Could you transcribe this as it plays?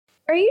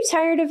Are you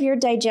tired of your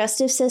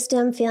digestive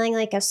system feeling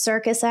like a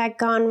circus act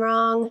gone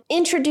wrong?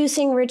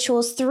 Introducing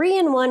Ritual's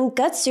 3-in-1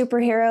 gut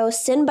superhero,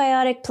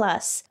 Synbiotic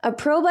Plus, a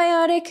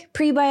probiotic,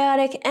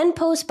 prebiotic, and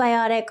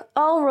postbiotic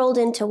all rolled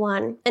into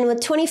one. And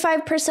with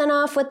 25%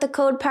 off with the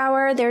code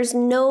POWER, there's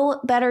no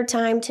better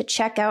time to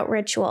check out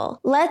Ritual.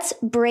 Let's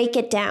break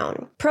it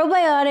down.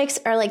 Probiotics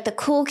are like the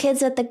cool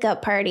kids at the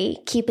gut party,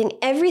 keeping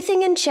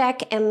everything in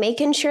check and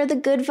making sure the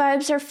good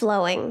vibes are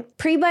flowing.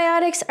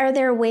 Prebiotics are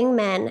their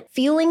wingmen,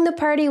 fueling the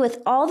party with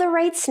all the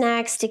right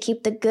snacks to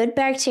keep the good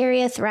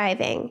bacteria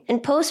thriving.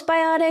 And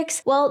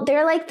postbiotics, well,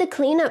 they're like the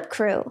cleanup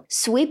crew,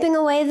 sweeping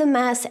away the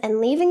mess and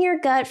leaving your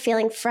gut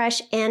feeling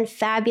fresh and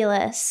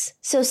fabulous.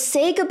 So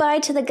say goodbye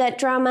to the gut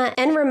drama,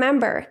 and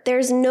remember,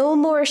 there's no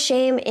more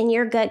shame in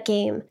your gut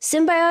game.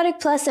 Synbiotic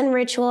Plus and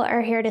Ritual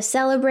are here to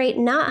celebrate,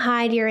 not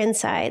hide your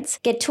insides.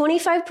 Get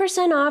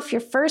 25% off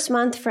your first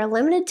month for a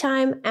limited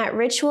time at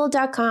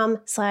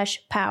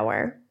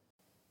ritual.com/power.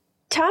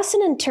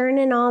 Tossing and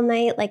turning all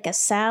night like a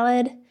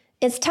salad?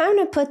 It's time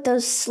to put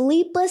those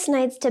sleepless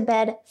nights to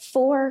bed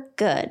for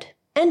good.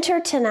 Enter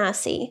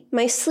Tanasi,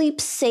 my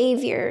sleep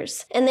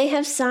saviors, and they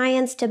have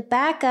science to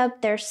back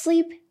up their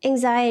sleep,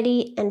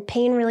 anxiety, and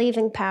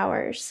pain-relieving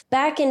powers.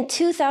 Back in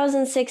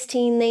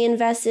 2016, they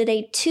invested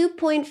a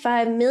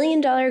 $2.5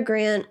 million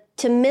grant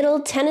to Middle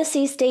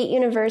Tennessee State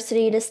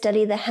University to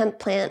study the hemp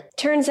plant.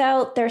 Turns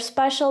out their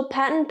special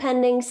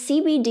patent-pending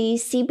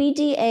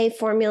CBD-CBDA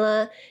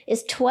formula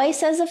is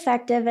twice as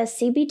effective as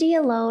CBD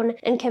alone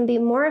and can be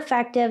more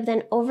effective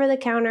than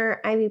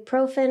over-the-counter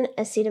ibuprofen,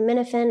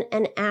 acetaminophen,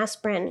 and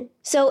aspirin.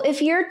 So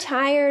if you're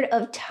tired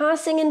of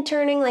tossing and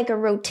turning like a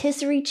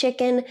rotisserie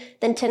chicken,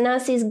 then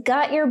Tanasi's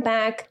got your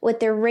back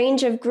with their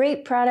range of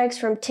great products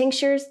from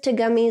tinctures to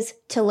gummies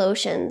to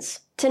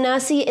lotions.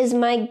 Tanasi is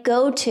my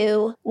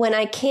go-to when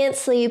I can't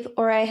sleep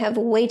or I have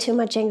way too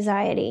much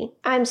anxiety.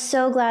 I'm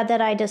so glad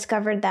that I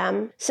discovered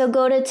them. So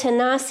go to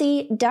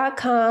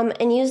Tanasi.com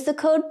and use the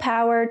code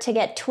POWER to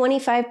get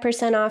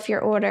 25% off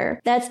your order.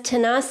 That's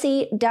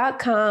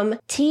Tanasi.com,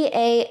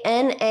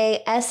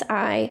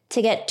 Tanasi,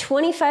 to get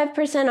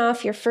 25%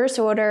 off your first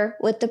order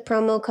with the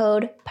promo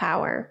code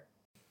POWER.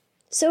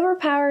 Sober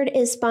Powered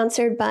is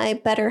sponsored by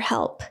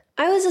BetterHelp.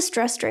 I was a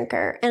stress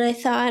drinker, and I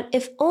thought,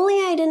 if only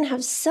I didn't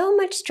have so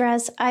much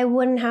stress, I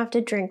wouldn't have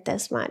to drink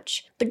this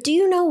much. But do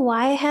you know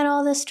why I had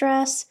all this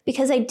stress?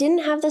 Because I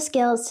didn't have the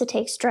skills to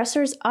take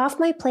stressors off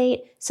my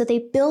plate, so they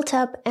built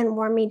up and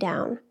wore me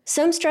down.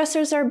 Some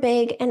stressors are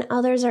big and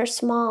others are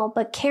small,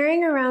 but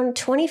carrying around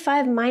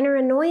 25 minor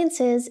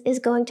annoyances is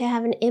going to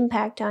have an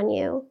impact on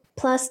you.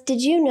 Plus,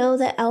 did you know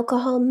that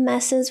alcohol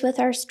messes with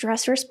our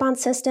stress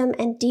response system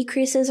and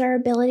decreases our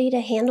ability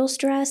to handle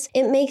stress?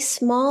 It makes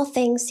small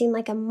things seem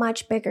like a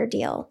much bigger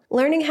deal.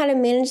 Learning how to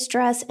manage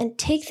stress and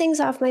take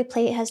things off my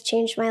plate has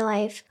changed my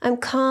life. I'm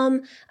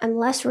calm, I'm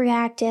less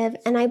reactive,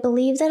 and I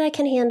believe that I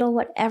can handle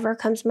whatever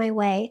comes my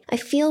way. I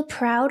feel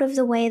proud of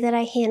the way that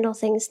I handle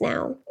things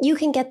now. You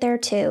can get there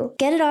too.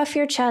 Get it off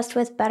your chest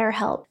with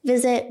BetterHelp.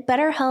 Visit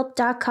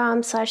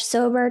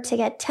betterhelp.com/sober to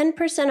get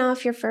 10%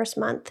 off your first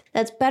month.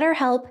 That's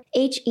BetterHelp,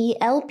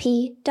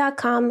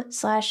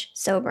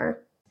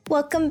 HELP.com/sober.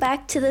 Welcome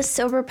back to the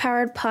Sober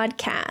Powered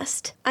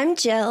Podcast. I'm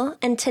Jill,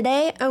 and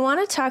today I want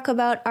to talk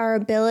about our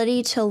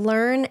ability to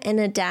learn and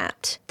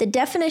adapt. The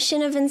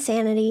definition of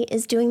insanity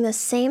is doing the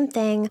same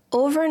thing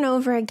over and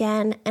over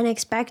again and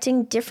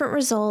expecting different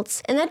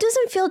results, and that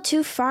doesn't feel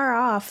too far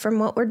off from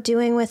what we're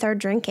doing with our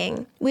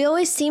drinking. We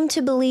always seem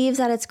to believe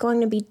that it's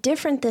going to be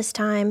different this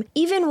time,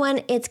 even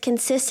when it's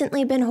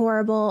consistently been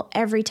horrible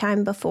every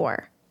time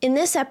before. In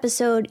this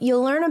episode,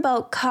 you'll learn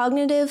about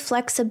cognitive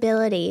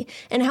flexibility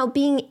and how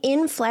being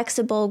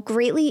inflexible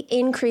greatly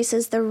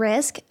increases the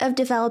risk of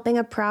developing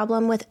a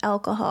problem with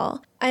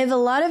alcohol. I have a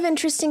lot of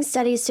interesting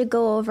studies to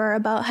go over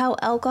about how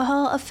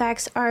alcohol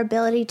affects our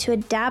ability to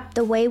adapt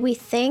the way we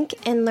think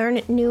and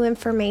learn new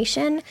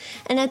information.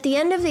 And at the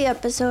end of the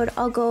episode,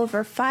 I'll go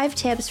over 5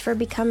 tips for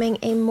becoming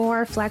a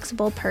more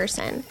flexible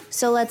person.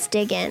 So let's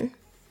dig in.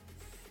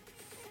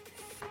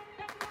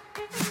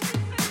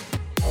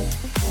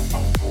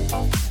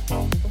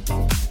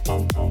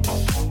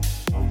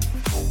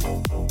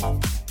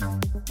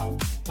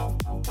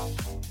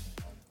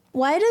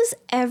 Why does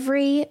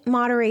every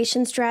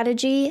moderation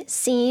strategy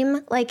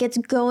seem like it's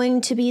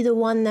going to be the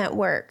one that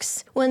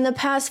works, when the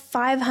past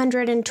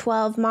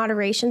 512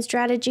 moderation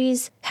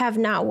strategies have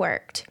not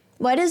worked?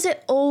 Why does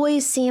it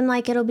always seem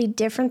like it'll be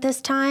different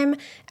this time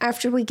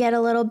after we get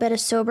a little bit of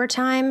sober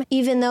time,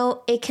 even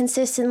though it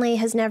consistently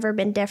has never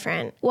been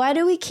different? Why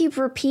do we keep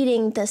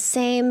repeating the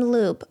same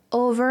loop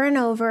over and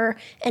over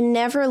and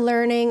never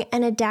learning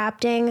and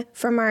adapting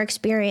from our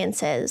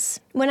experiences?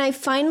 When I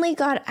finally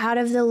got out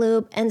of the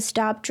loop and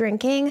stopped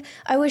drinking,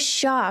 I was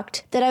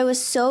shocked that I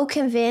was so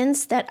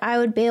convinced that I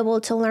would be able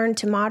to learn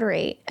to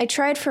moderate. I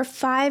tried for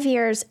 5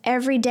 years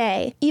every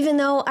day, even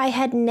though I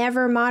had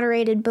never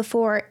moderated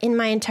before in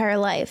my entire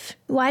life.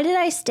 Why did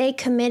I stay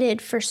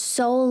committed for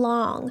so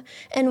long?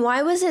 And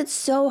why was it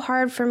so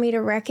hard for me to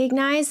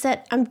recognize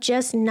that I'm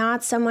just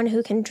not someone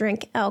who can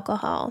drink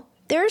alcohol?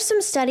 There are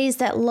some studies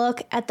that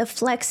look at the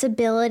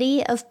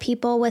flexibility of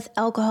people with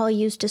alcohol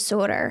use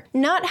disorder.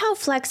 Not how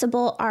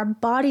flexible our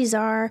bodies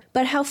are,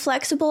 but how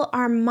flexible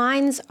our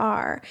minds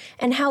are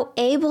and how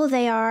able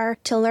they are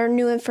to learn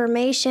new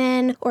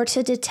information or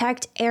to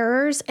detect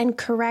errors and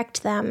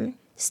correct them.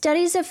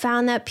 Studies have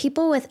found that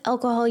people with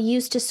alcohol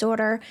use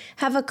disorder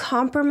have a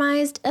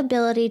compromised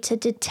ability to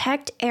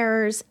detect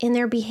errors in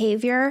their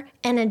behavior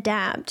and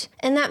adapt.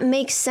 And that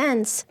makes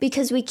sense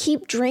because we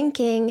keep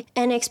drinking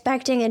and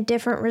expecting a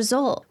different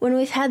result when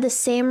we've had the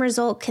same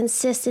result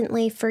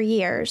consistently for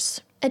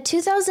years. A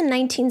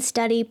 2019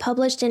 study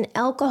published in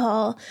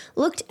Alcohol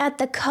looked at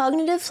the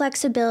cognitive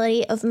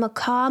flexibility of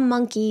macaque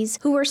monkeys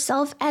who were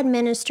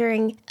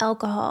self-administering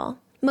alcohol.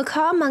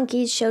 Macaque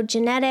monkeys showed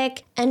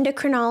genetic,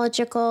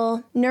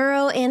 endocrinological,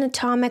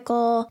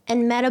 neuroanatomical,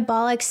 and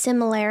metabolic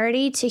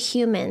similarity to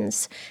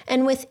humans.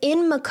 And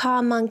within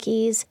macaque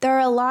monkeys, there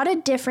are a lot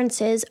of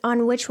differences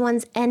on which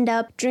ones end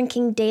up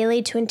drinking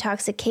daily to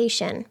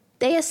intoxication.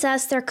 They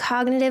assessed their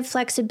cognitive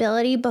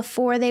flexibility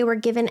before they were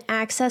given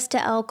access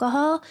to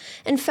alcohol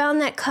and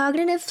found that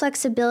cognitive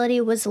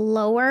flexibility was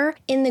lower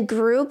in the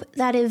group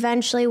that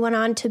eventually went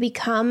on to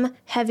become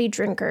heavy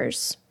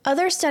drinkers.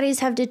 Other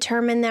studies have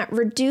determined that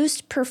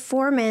reduced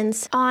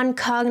performance on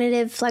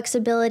cognitive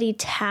flexibility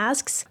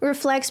tasks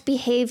reflects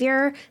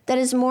behavior that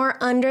is more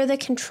under the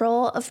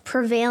control of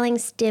prevailing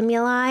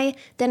stimuli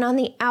than on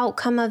the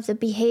outcome of the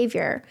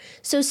behavior.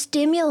 So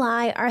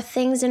stimuli are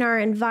things in our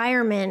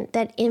environment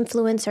that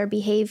influence our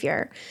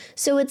behavior.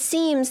 So it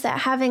seems that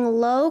having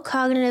low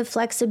cognitive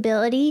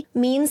flexibility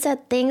means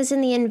that things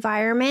in the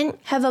environment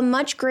have a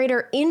much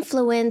greater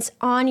influence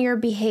on your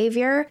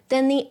behavior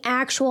than the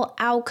actual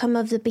outcome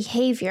of the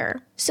behavior.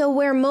 So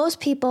where most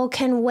people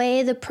can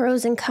weigh the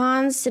pros and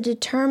cons to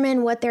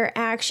determine what their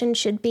action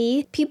should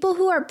be, people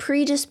who are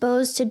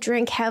predisposed to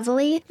drink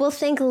heavily will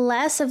think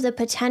less of the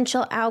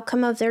potential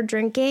outcome of their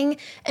drinking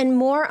and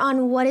more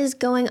on what is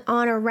going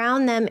on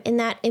around them in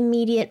that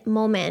immediate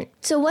moment.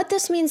 So what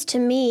this means to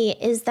me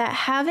is that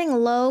having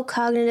low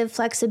cognitive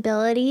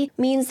flexibility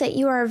means that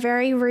you are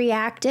very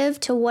reactive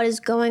to what is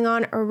going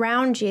on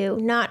around you,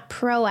 not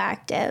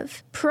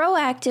proactive.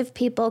 Proactive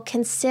people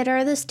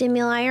consider the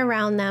stimuli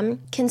around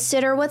them,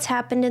 consider what's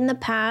happened in the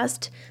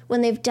past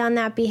when they've done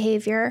that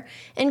behavior,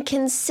 and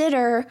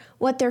consider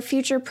what their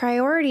future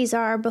priorities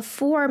are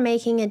before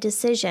making a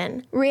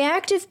decision.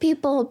 Reactive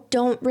people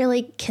don't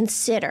really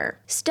consider.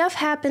 Stuff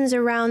happens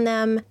around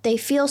them, they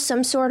feel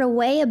some sort of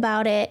way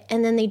about it,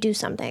 and then they do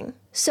something.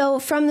 So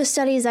from the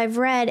studies I've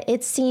read,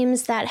 it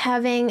seems that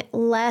having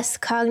less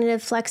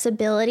cognitive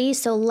flexibility,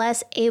 so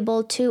less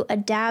able to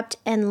adapt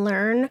and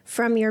learn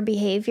from your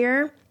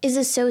behavior, is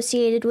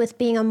associated with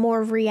being a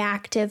more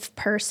reactive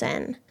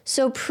person.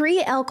 So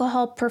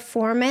pre-alcohol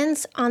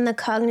performance on the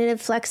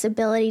cognitive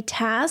flexibility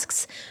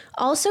tasks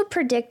also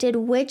predicted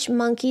which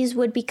monkeys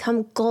would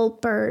become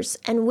gulpers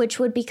and which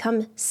would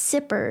become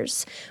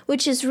sippers,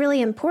 which is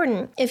really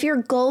important. If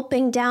you're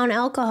gulping down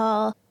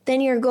alcohol,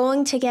 then you're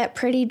going to get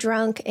pretty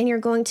drunk and you're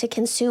going to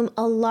consume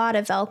a lot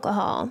of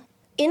alcohol.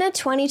 In a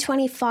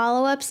 2020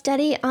 follow-up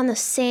study on the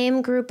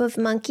same group of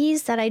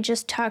monkeys that I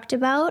just talked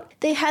about,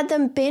 they had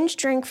them binge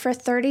drink for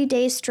 30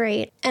 days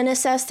straight and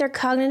assess their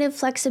cognitive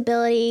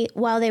flexibility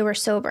while they were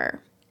sober.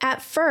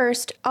 At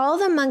first, all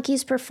the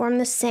monkeys performed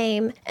the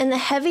same, and the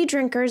heavy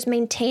drinkers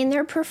maintained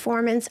their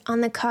performance on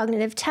the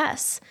cognitive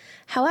tests.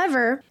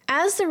 However,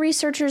 as the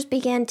researchers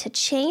began to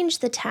change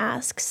the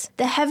tasks,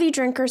 the heavy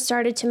drinkers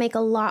started to make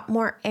a lot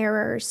more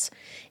errors.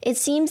 It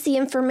seems the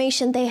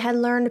information they had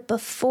learned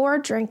before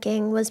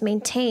drinking was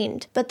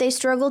maintained, but they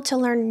struggled to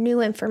learn new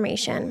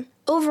information.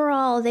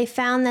 Overall, they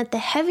found that the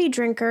heavy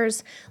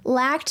drinkers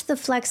lacked the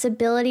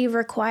flexibility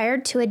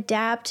required to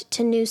adapt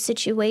to new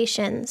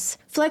situations.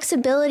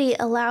 Flexibility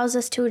allows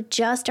us to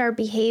adjust our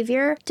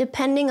behavior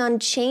depending on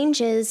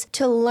changes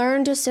to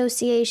learned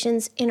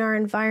associations in our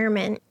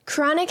environment.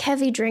 Chronic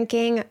heavy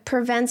drinking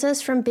prevents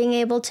us from being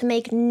able to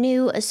make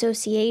new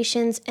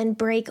associations and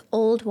break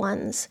old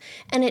ones,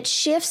 and it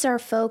shifts our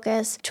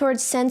focus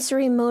towards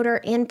sensory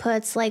motor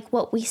inputs like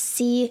what we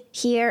see,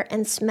 hear,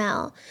 and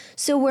smell.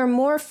 So we're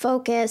more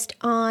focused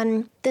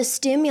on the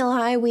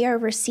stimuli we are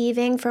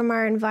receiving from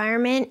our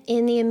environment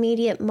in the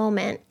immediate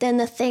moment than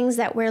the things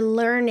that we're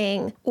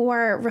learning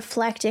or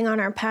reflecting on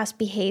our past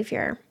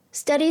behavior.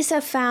 Studies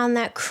have found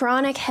that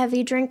chronic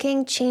heavy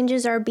drinking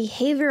changes our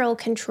behavioral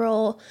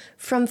control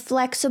from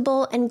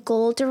flexible and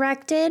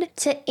goal-directed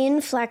to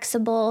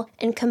inflexible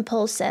and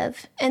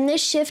compulsive. And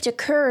this shift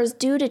occurs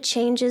due to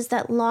changes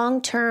that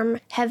long-term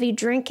heavy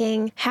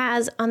drinking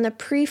has on the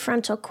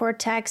prefrontal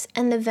cortex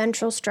and the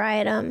ventral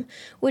striatum,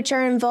 which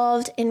are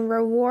involved in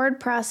reward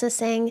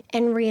processing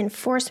and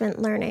reinforcement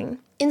learning.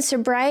 In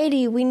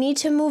sobriety, we need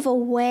to move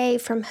away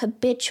from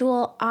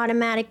habitual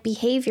automatic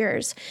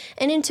behaviors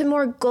and into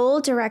more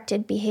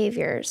goal-directed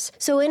behaviors.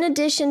 So in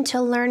addition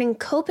to learning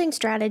coping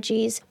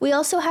strategies, we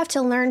also have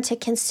to learn to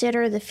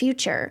consider the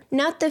future.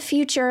 Not the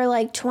future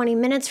like 20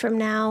 minutes from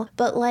now,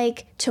 but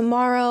like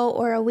tomorrow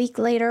or a week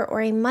later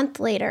or a month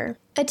later.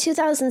 A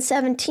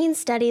 2017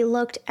 study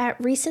looked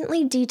at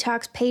recently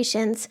detoxed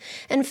patients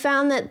and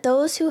found that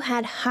those who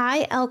had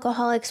high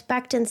alcohol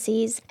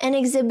expectancies and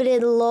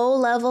exhibited low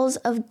levels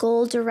of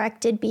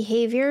goal-directed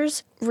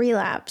behaviors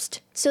relapsed.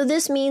 So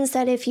this means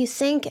that if you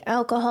think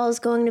alcohol is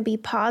going to be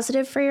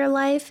positive for your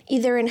life,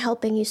 either in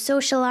helping you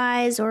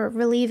socialize or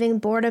relieving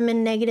boredom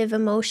and negative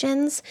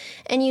emotions,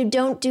 and you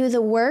don't do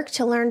the work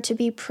to learn to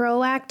be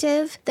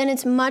proactive, then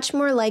it's much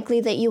more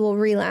likely that you will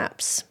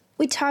relapse.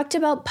 We talked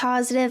about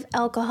positive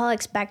alcohol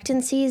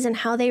expectancies and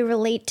how they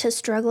relate to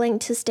struggling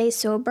to stay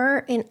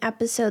sober in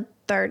episode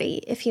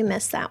 30, if you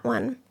missed that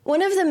one.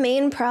 One of the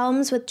main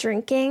problems with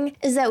drinking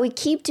is that we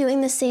keep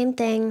doing the same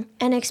thing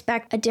and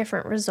expect a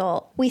different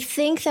result. We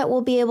think that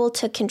we'll be able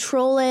to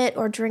control it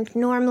or drink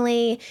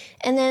normally,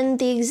 and then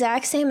the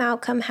exact same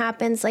outcome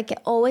happens like it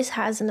always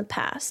has in the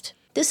past.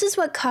 This is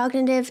what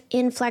cognitive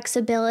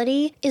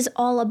inflexibility is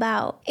all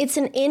about. It's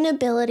an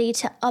inability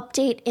to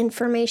update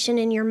information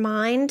in your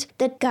mind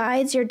that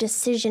guides your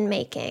decision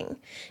making.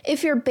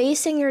 If you're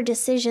basing your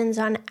decisions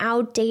on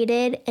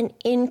outdated and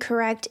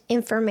incorrect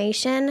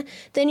information,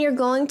 then you're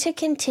going to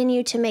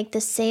continue to make the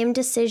same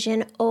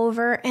decision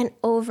over and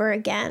over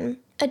again.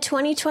 A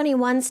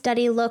 2021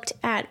 study looked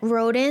at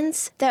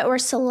rodents that were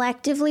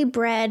selectively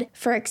bred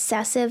for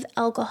excessive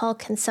alcohol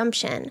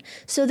consumption,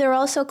 so they're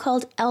also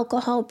called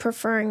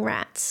alcohol-preferring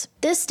rats.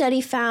 This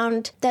study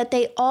found that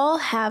they all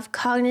have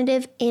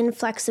cognitive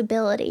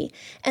inflexibility,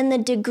 and the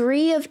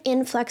degree of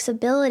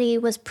inflexibility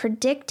was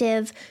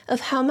predictive of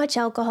how much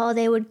alcohol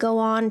they would go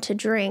on to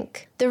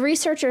drink. The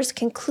researchers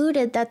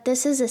concluded that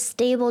this is a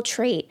stable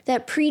trait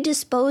that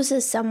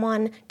predisposes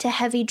someone to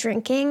heavy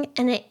drinking,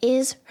 and it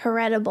is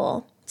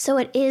heritable. So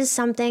it is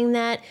something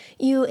that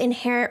you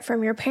inherit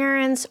from your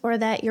parents or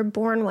that you're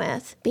born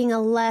with, being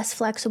a less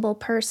flexible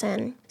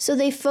person. So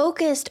they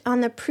focused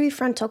on the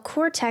prefrontal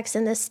cortex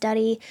in this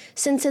study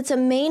since it's a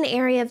main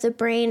area of the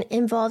brain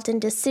involved in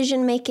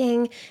decision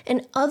making,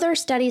 and other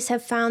studies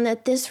have found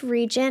that this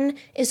region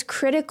is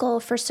critical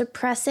for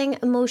suppressing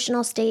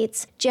emotional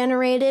states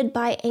generated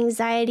by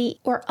anxiety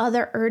or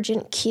other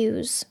urgent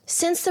cues.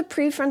 Since the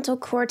prefrontal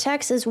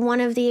cortex is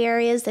one of the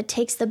areas that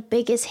takes the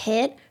biggest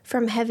hit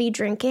from heavy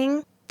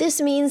drinking, this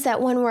means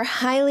that when we're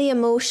highly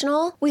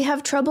emotional, we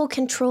have trouble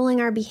controlling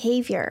our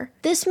behavior.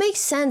 This makes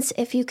sense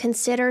if you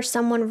consider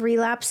someone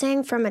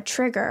relapsing from a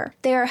trigger.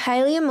 They are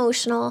highly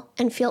emotional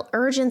and feel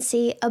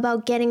urgency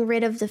about getting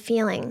rid of the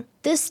feeling.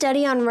 This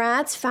study on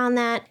rats found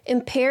that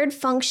impaired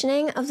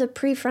functioning of the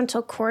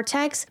prefrontal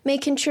cortex may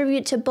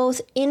contribute to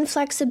both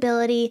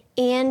inflexibility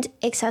and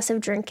excessive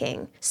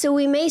drinking. So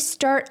we may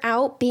start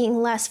out being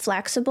less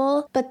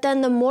flexible, but then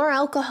the more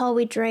alcohol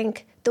we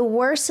drink, the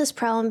worse this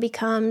problem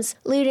becomes,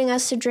 leading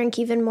us to drink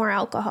even more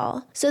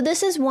alcohol. So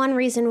this is one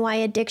reason why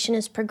addiction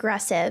is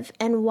progressive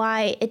and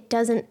why it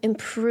doesn't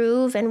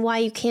improve and why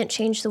you can't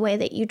change the way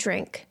that you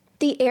drink.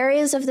 The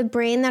areas of the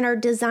brain that are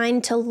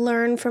designed to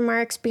learn from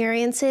our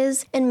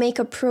experiences and make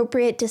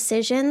appropriate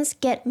decisions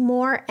get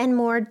more and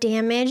more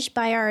damaged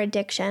by our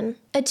addiction.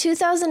 A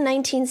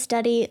 2019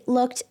 study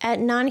looked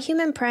at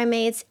non-human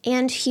primates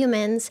and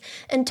humans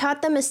and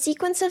taught them a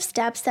sequence of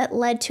steps that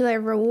led to a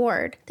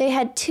reward. They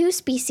had 2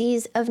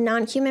 species of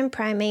non-human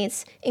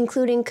primates,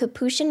 including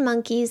capuchin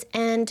monkeys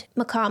and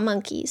macaque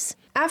monkeys.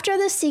 After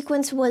the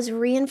sequence was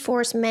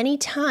reinforced many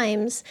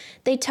times,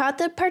 they taught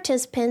the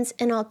participants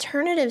an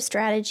alternative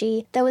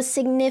strategy that was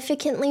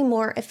significantly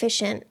more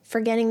efficient for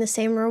getting the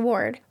same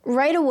reward.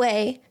 Right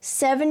away,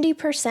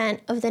 70%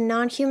 of the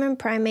non-human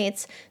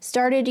primates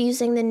started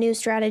using the new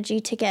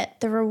strategy to get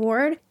the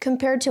reward,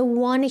 compared to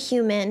 1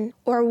 human,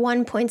 or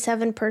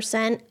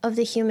 1.7% of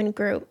the human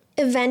group.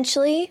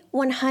 Eventually,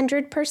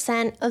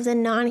 100% of the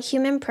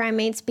non-human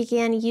primates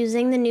began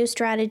using the new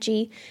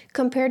strategy,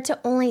 compared to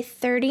only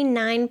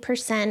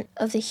 39%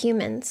 of the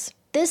humans.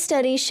 This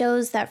study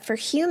shows that for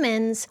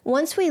humans,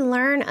 once we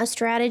learn a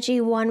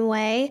strategy one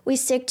way, we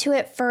stick to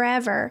it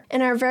forever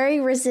and are very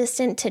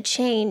resistant to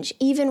change,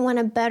 even when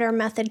a better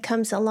method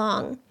comes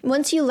along.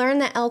 Once you learn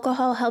that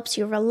alcohol helps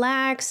you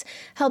relax,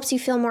 helps you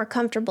feel more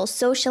comfortable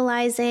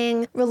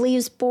socializing,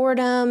 relieves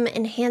boredom,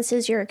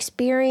 enhances your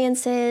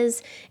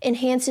experiences,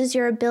 enhances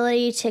your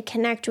ability to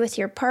connect with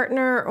your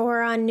partner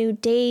or on new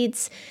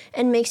dates,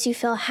 and makes you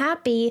feel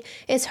happy,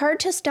 it's hard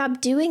to stop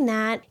doing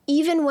that,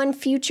 even when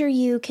future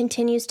you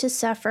continues to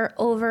suffer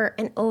over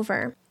and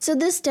over. So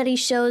this study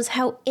shows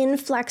how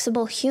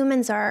inflexible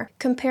humans are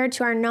compared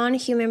to our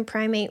non-human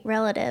primate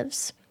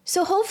relatives.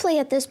 So hopefully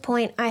at this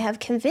point I have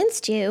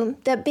convinced you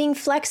that being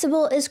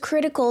flexible is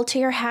critical to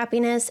your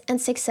happiness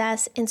and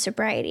success in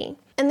sobriety.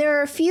 And there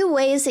are a few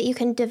ways that you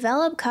can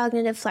develop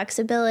cognitive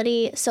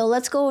flexibility, so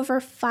let's go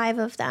over 5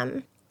 of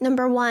them.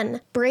 Number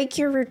 1, break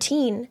your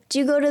routine. Do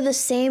you go to the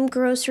same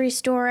grocery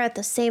store at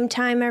the same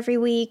time every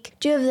week?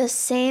 Do you have the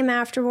same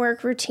after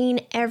work routine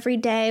every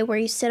day where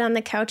you sit on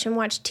the couch and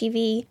watch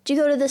TV? Do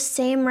you go to the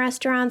same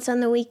restaurants on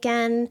the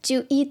weekend? Do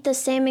you eat the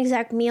same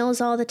exact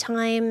meals all the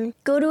time?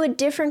 Go to a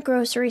different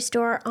grocery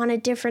store on a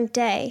different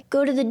day.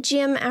 Go to the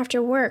gym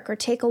after work or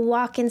take a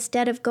walk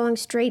instead of going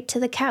straight to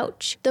the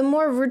couch. The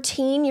more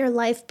routine your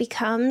life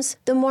becomes,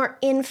 the more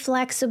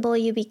inflexible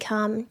you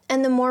become,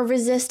 and the more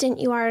resistant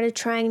you are to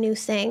trying new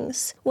things.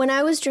 When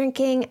I was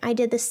drinking, I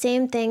did the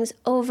same things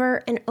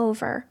over and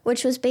over,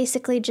 which was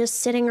basically just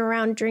sitting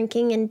around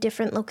drinking in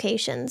different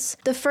locations.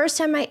 The first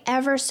time I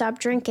ever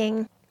stopped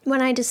drinking,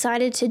 when I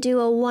decided to do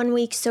a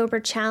 1-week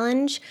sober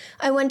challenge,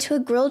 I went to a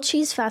grilled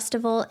cheese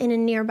festival in a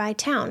nearby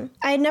town.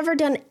 I had never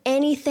done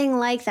anything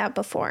like that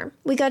before.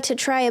 We got to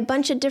try a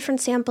bunch of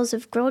different samples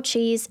of grilled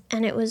cheese,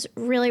 and it was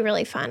really,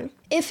 really fun.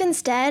 If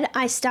instead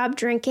I stopped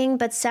drinking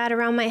but sat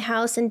around my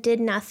house and did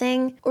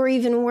nothing, or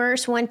even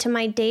worse, went to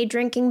my day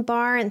drinking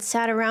bar and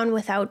sat around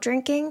without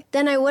drinking,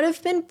 then I would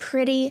have been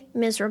pretty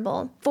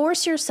miserable.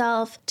 Force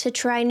yourself to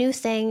try new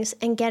things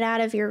and get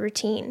out of your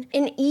routine.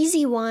 An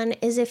easy one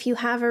is if you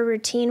have a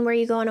routine where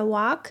you go on a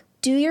walk,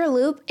 do your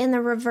loop in the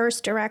reverse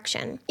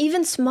direction.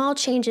 Even small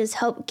changes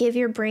help give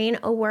your brain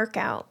a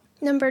workout.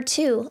 Number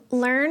 2,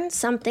 learn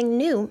something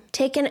new.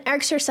 Take an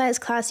exercise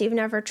class you've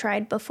never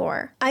tried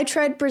before. I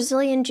tried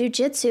Brazilian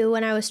Jiu-Jitsu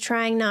when I was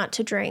trying not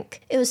to drink.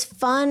 It was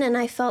fun and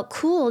I felt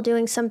cool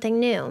doing something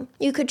new.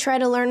 You could try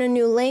to learn a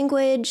new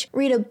language,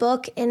 read a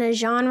book in a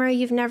genre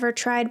you've never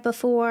tried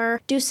before,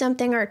 do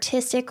something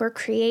artistic or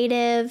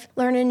creative,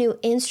 learn a new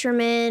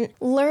instrument.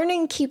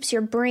 Learning keeps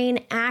your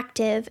brain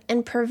active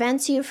and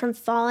prevents you from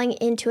falling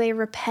into a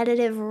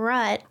repetitive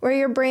rut where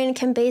your brain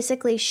can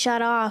basically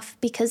shut off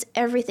because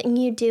everything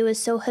you do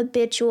is so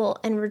habitual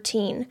and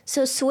routine.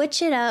 So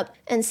switch it up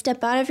and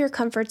step out of your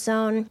comfort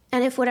zone.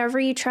 And if whatever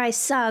you try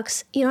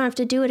sucks, you don't have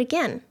to do it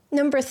again.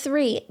 Number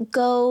 3,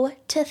 go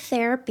to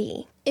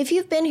therapy. If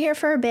you've been here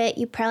for a bit,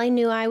 you probably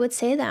knew I would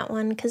say that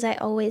one because I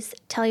always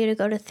tell you to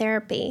go to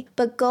therapy.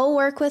 But go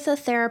work with a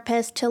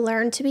therapist to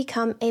learn to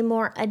become a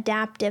more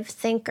adaptive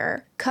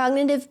thinker.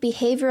 Cognitive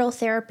behavioral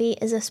therapy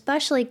is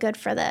especially good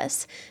for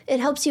this. It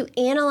helps you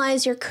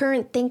analyze your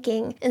current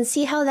thinking and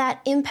see how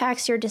that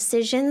impacts your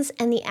decisions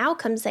and the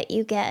outcomes that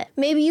you get.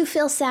 Maybe you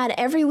feel sad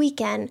every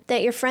weekend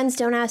that your friends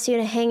don't ask you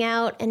to hang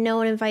out and no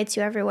one invites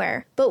you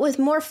everywhere. But with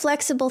more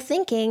flexible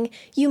thinking,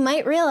 you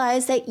might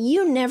realize that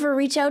you never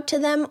reach out to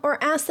them or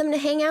ask them to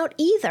hang out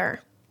either.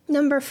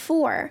 Number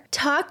 4,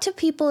 talk to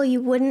people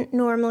you wouldn't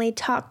normally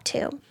talk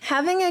to.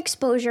 Having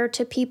exposure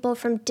to people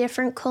from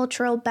different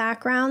cultural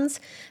backgrounds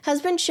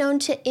has been shown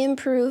to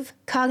improve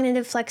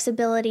cognitive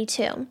flexibility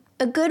too.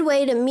 A good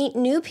way to meet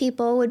new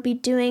people would be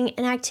doing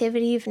an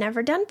activity you've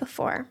never done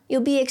before.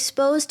 You'll be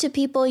exposed to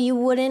people you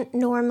wouldn't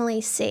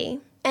normally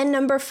see. And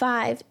number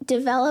 5,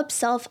 develop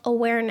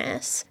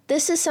self-awareness.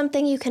 This is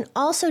something you can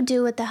also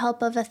do with the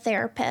help of a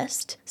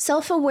therapist.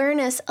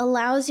 Self-awareness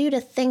allows you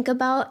to think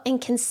about and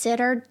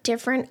consider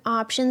different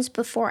options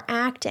before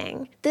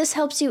acting. This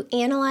helps you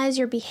analyze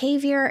your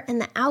behavior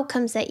and the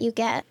outcomes that you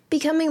get.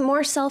 Becoming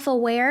more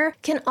self-aware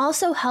can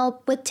also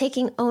help with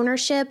taking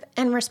ownership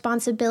and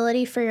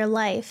responsibility for your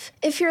life.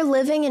 If you're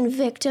living in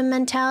victim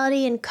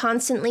mentality and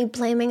constantly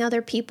blaming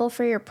other people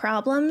for your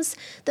problems,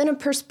 then a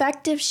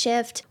perspective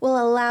shift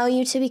will allow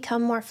you to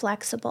become more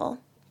flexible.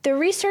 The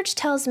research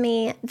tells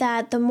me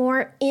that the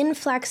more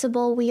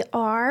inflexible we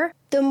are,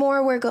 the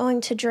more we're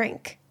going to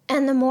drink,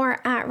 and the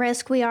more at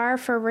risk we are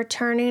for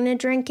returning to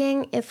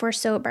drinking if we're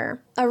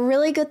sober. A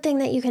really good thing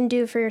that you can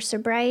do for your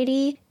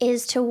sobriety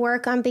is to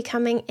work on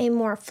becoming a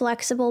more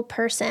flexible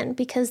person,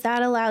 because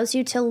that allows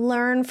you to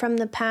learn from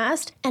the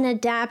past and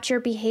adapt your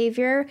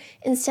behavior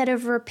instead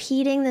of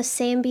repeating the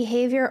same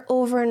behavior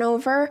over and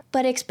over,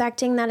 but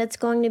expecting that it's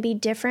going to be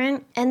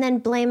different and then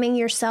blaming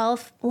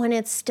yourself when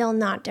it's still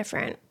not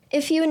different.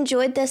 If you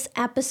enjoyed this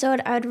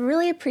episode, I would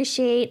really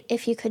appreciate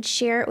if you could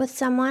share it with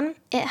someone.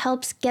 It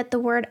helps get the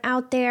word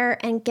out there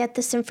and get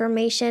this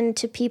information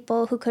to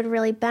people who could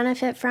really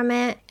benefit from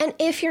it. And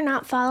if you're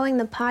not following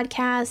the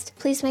podcast,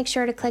 please make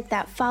sure to click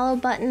that follow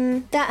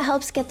button. That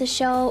helps get the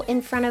show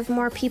in front of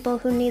more people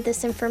who need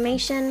this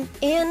information.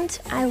 And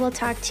I will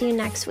talk to you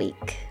next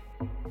week.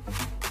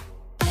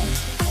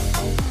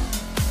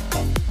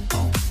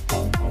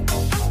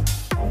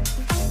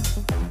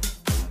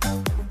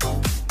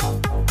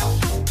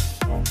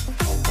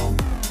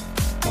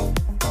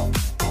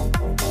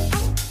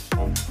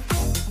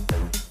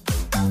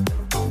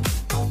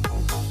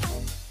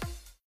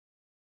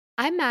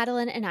 I'm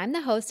Madeline, and I'm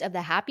the host of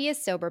the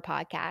Happiest Sober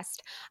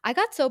podcast. I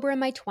got sober in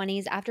my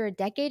 20s after a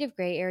decade of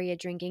gray area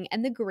drinking,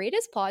 and the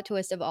greatest plot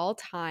twist of all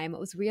time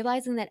was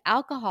realizing that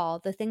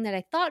alcohol, the thing that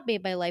I thought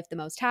made my life the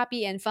most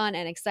happy and fun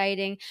and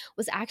exciting,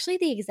 was actually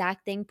the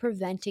exact thing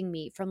preventing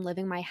me from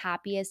living my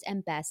happiest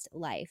and best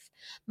life.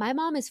 My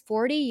mom is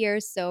 40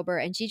 years sober,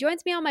 and she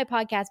joins me on my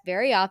podcast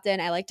very often.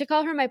 I like to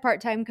call her my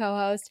part-time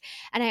co-host,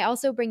 and I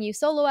also bring you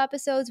solo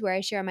episodes where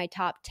I share my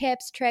top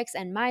tips, tricks,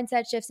 and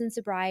mindset shifts in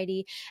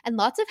sobriety, and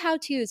lots of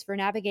how-to go-tos for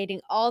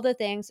navigating all the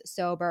things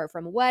sober,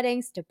 from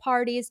weddings to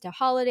parties to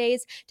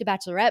holidays to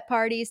bachelorette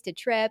parties to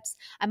trips.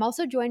 I'm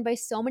also joined by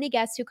so many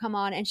guests who come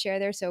on and share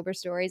their sober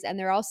stories, and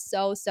they're all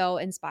so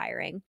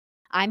inspiring.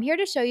 I'm here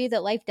to show you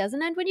that life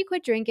doesn't end when you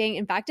quit drinking.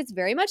 In fact, it's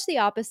very much the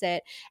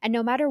opposite. And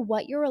no matter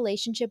what your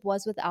relationship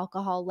was with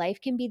alcohol, life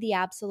can be the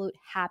absolute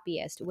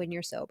happiest when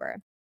you're sober.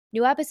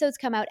 New episodes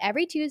come out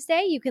every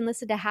Tuesday. You can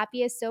listen to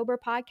Happiest Sober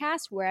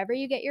podcast wherever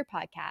you get your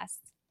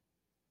podcasts.